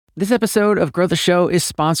This episode of Grow the Show is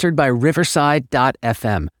sponsored by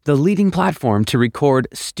Riverside.fm, the leading platform to record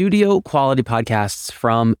studio quality podcasts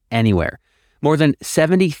from anywhere. More than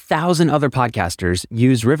 70,000 other podcasters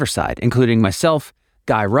use Riverside, including myself,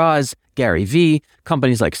 Guy Raz, Gary Vee,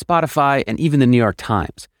 companies like Spotify, and even the New York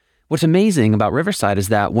Times. What's amazing about Riverside is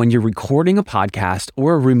that when you're recording a podcast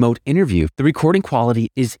or a remote interview, the recording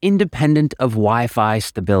quality is independent of Wi-Fi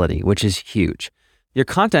stability, which is huge. Your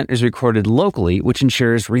content is recorded locally, which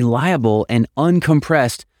ensures reliable and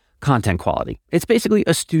uncompressed content quality. It's basically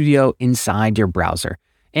a studio inside your browser,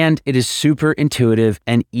 and it is super intuitive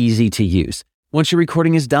and easy to use. Once your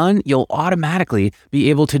recording is done, you'll automatically be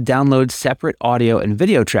able to download separate audio and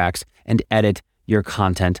video tracks and edit your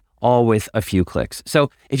content, all with a few clicks. So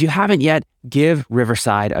if you haven't yet, give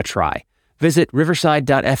Riverside a try. Visit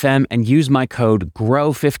riverside.fm and use my code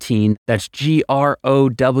GROW15, that's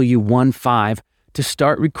GROW15, to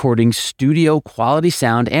start recording studio quality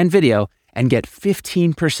sound and video and get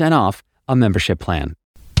 15% off a membership plan.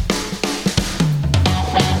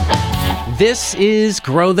 This is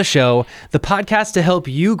Grow the Show, the podcast to help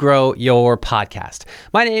you grow your podcast.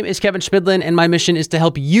 My name is Kevin Schmidlin, and my mission is to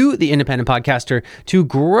help you, the independent podcaster, to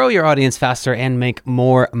grow your audience faster and make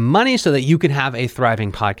more money so that you can have a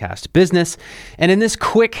thriving podcast business. And in this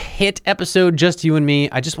quick hit episode, just you and me,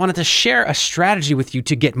 I just wanted to share a strategy with you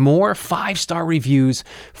to get more 5-star reviews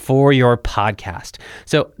for your podcast.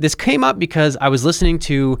 So this came up because I was listening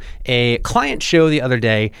to a client show the other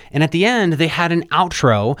day, and at the end, they had an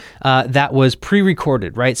outro that was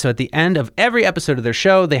pre-recorded, right? So at the end of every episode of their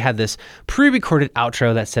show, they had this pre-recorded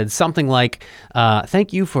outro that said something like,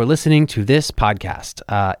 thank you for listening to this podcast.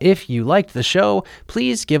 If you liked the show,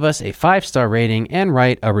 please give us a 5-star rating and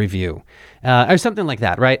write a review. Or something like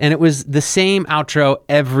that, right? And it was the same outro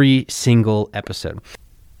every single episode.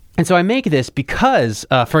 And so I make this because,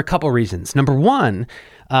 for a couple reasons. Number one,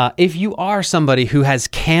 if you are somebody who has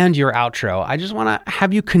canned your outro, I just want to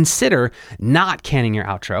have you consider not canning your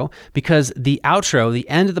outro, because the outro, the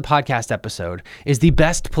end of the podcast episode, is the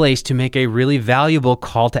best place to make a really valuable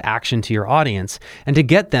call to action to your audience and to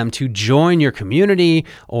get them to join your community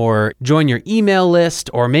or join your email list,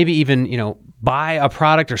 or maybe even, buy a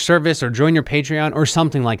product or service or join your Patreon or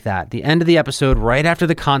something like that. The end of the episode, right after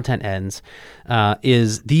the content ends,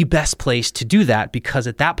 is the best place to do that, because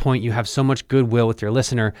at that point you have so much goodwill with your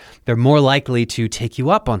listener, they're more likely to take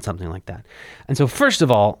you up on something like that. And so first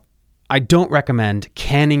of all, I don't recommend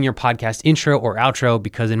canning your podcast intro or outro,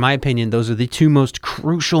 because in my opinion, those are the two most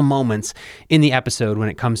crucial moments in the episode when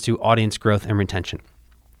it comes to audience growth and retention.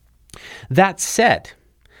 That said,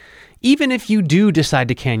 even if you do decide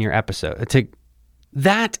to can your episode,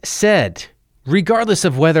 regardless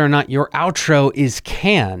of whether or not your outro is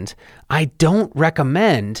canned, I don't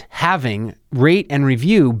recommend having rate and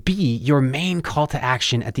review be your main call to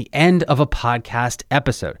action at the end of a podcast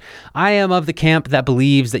episode. I am of the camp that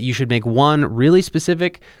believes that you should make one really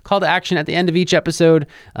specific call to action at the end of each episode.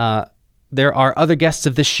 There are other guests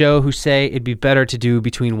of this show who say it'd be better to do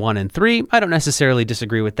between 1 and 3. I don't necessarily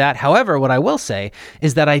disagree with that. However, what I will say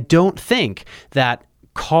is that I don't think that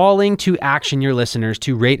calling to action your listeners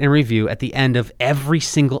to rate and review at the end of every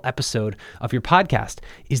single episode of your podcast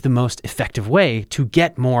is the most effective way to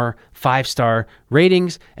get more 5-star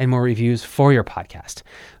ratings and more reviews for your podcast.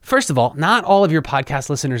 First of all, not all of your podcast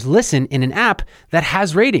listeners listen in an app that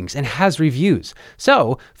has ratings and has reviews.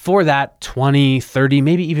 So for that 20, 30,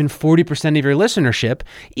 maybe even 40% of your listenership,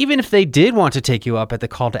 even if they did want to take you up at the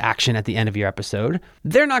call to action at the end of your episode,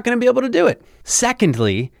 they're not going to be able to do it.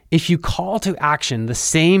 Secondly, if you call to action the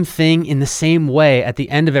same thing in the same way at the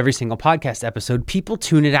end of every single podcast episode, people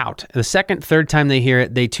tune it out. The second, third time they hear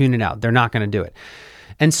it, they tune it out. They're not going to do it.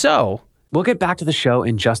 And so we'll get back to the show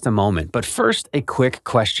in just a moment. But first, a quick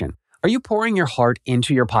question. Are you pouring your heart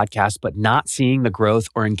into your podcast, but not seeing the growth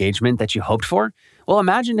or engagement that you hoped for? Well,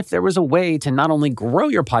 imagine if there was a way to not only grow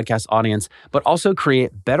your podcast audience, but also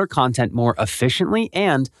create better content more efficiently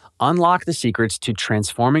and unlock the secrets to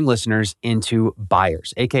transforming listeners into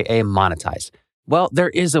buyers, aka monetize. Well, there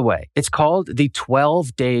is a way. It's called the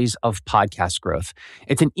 12 Days of Podcast Growth.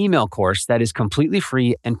 It's an email course that is completely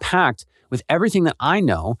free and packed with everything that I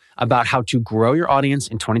know about how to grow your audience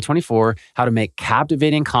in 2024, how to make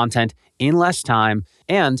captivating content in less time,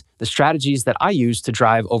 and the strategies that I use to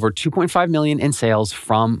drive over 2.5 million in sales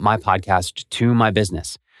from my podcast to my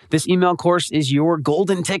business. This email course is your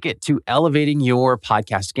golden ticket to elevating your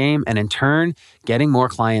podcast game and in turn, getting more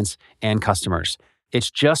clients and customers. It's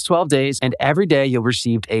just 12 days, and every day you'll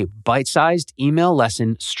receive a bite-sized email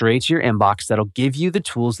lesson straight to your inbox that'll give you the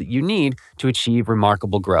tools that you need to achieve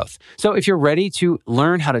remarkable growth. So if you're ready to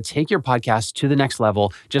learn how to take your podcast to the next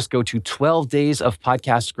level, just go to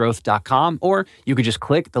 12daysofpodcastgrowth.com, or you could just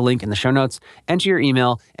click the link in the show notes, enter your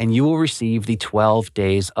email, and you will receive the 12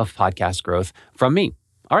 days of podcast growth from me.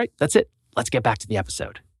 All right, that's it. Let's get back to the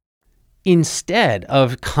episode. Instead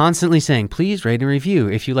of constantly saying, please rate and review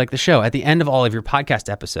if you like the show at the end of all of your podcast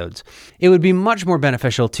episodes, it would be much more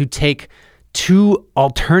beneficial to take two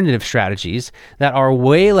alternative strategies that are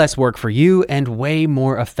way less work for you and way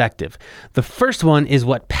more effective. The first one is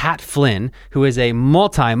what Pat Flynn, who is a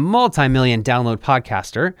multi-million download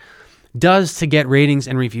podcaster, does to get ratings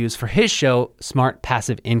and reviews for his show, Smart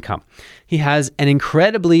Passive Income. He has an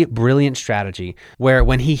incredibly brilliant strategy where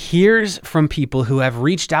when he hears from people who have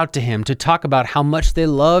reached out to him to talk about how much they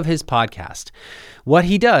love his podcast, what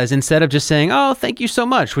he does, instead of just saying, oh, thank you so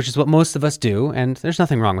much, which is what most of us do, and there's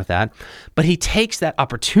nothing wrong with that, but he takes that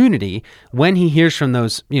opportunity when he hears from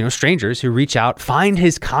those, strangers who reach out, find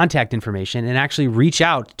his contact information, and actually reach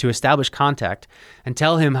out to establish contact and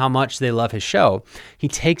tell him how much they love his show. He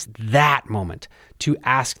takes that moment to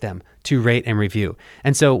ask them to rate and review.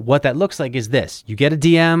 And so what that looks like is this. You get a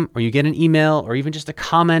DM or you get an email or even just a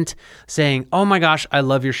comment saying, oh my gosh, I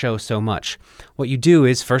love your show so much. What you do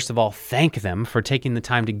is, first of all, thank them for taking the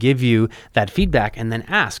time to give you that feedback, and then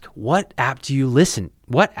ask, what app do you listen?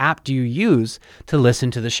 What app do you use to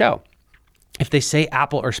listen to the show? If they say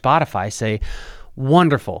Apple or Spotify, say,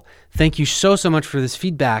 wonderful. Thank you so much for this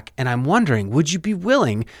feedback. And I'm wondering, would you be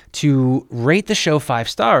willing to rate the show 5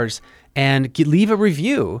 stars and leave a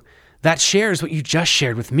review that shares what you just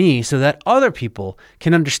shared with me so that other people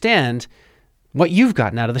can understand what you've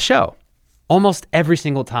gotten out of the show? Almost every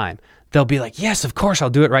single time, they'll be like, yes, of course, I'll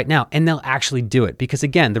do it right now. And they'll actually do it. Because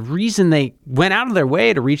again, the reason they went out of their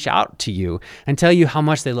way to reach out to you and tell you how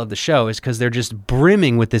much they love the show is because they're just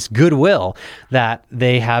brimming with this goodwill that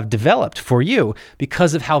they have developed for you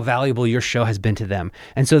because of how valuable your show has been to them.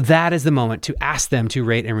 And so that is the moment to ask them to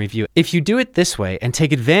rate and review. If you do it this way and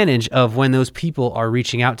take advantage of when those people are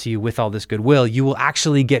reaching out to you with all this goodwill, you will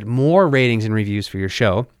actually get more ratings and reviews for your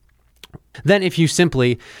show than if you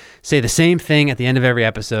simply say the same thing at the end of every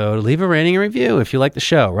episode, leave a rating and review if you like the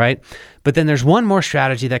show, right? But then there's one more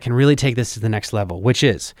strategy that can really take this to the next level, which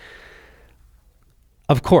is,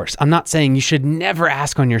 of course, I'm not saying you should never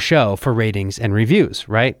ask on your show for ratings and reviews,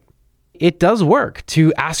 right? It does work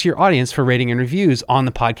to ask your audience for rating and reviews on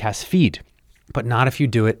the podcast feed, but not if you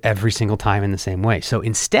do it every single time in the same way. So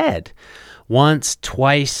instead, once,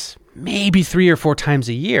 twice, maybe 3 or 4 times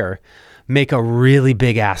a year, make a really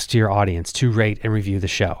big ask to your audience to rate and review the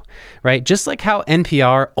show, right? Just like how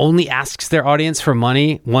NPR only asks their audience for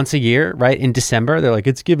money once a year, right? In December, they're like,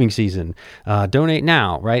 it's giving season, donate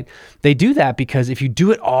now, right? They do that because if you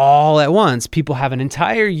do it all at once, people have an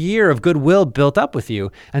entire year of goodwill built up with you.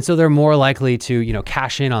 And so they're more likely to,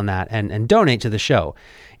 cash in on that and donate to the show.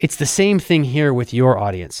 It's the same thing here with your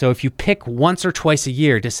audience. So if you pick once or twice a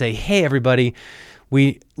year to say, hey, everybody,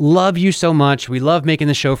 we love you so much. We love making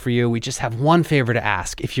the show for you. We just have one favor to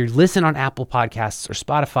ask. If you listen on Apple Podcasts or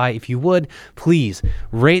Spotify, if you would, please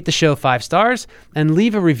rate the show 5 stars and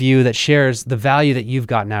leave a review that shares the value that you've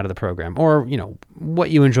gotten out of the program or,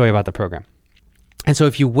 what you enjoy about the program. And so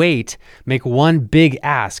if you make one big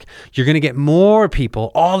ask, you're going to get more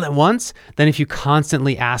people all at once than if you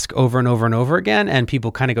constantly ask over and over and over again and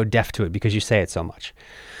people kind of go deaf to it because you say it so much.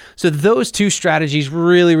 So those 2 strategies,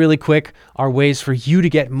 really, really quick, are ways for you to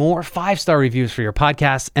get more 5-star reviews for your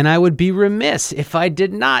podcast. And I would be remiss if I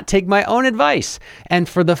did not take my own advice and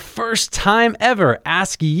for the first time ever,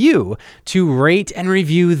 ask you to rate and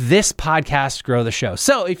review this podcast, Grow the Show.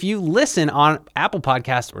 So if you listen on Apple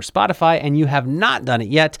Podcasts or Spotify and you have not done it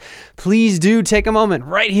yet, please do take a moment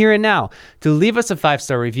right here and now to leave us a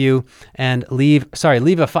 5-star review and leave a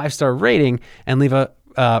 5-star rating and leave a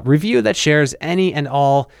review that shares any and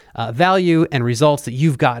all value and results that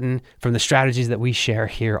you've gotten from the strategies that we share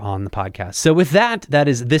here on the podcast. So with that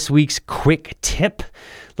is this week's quick tip.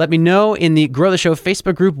 Let me know in the Grow the Show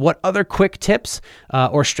Facebook group what other quick tips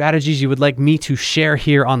or strategies you would like me to share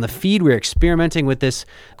here on the feed. We're experimenting with this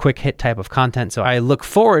quick hit type of content, so I look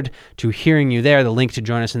forward to hearing you there. The link to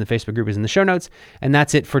join us in the Facebook group is in the show notes. And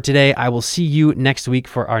that's it for today. I will see you next week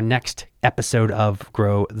for our next episode of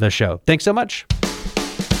Grow the Show. Thanks so much.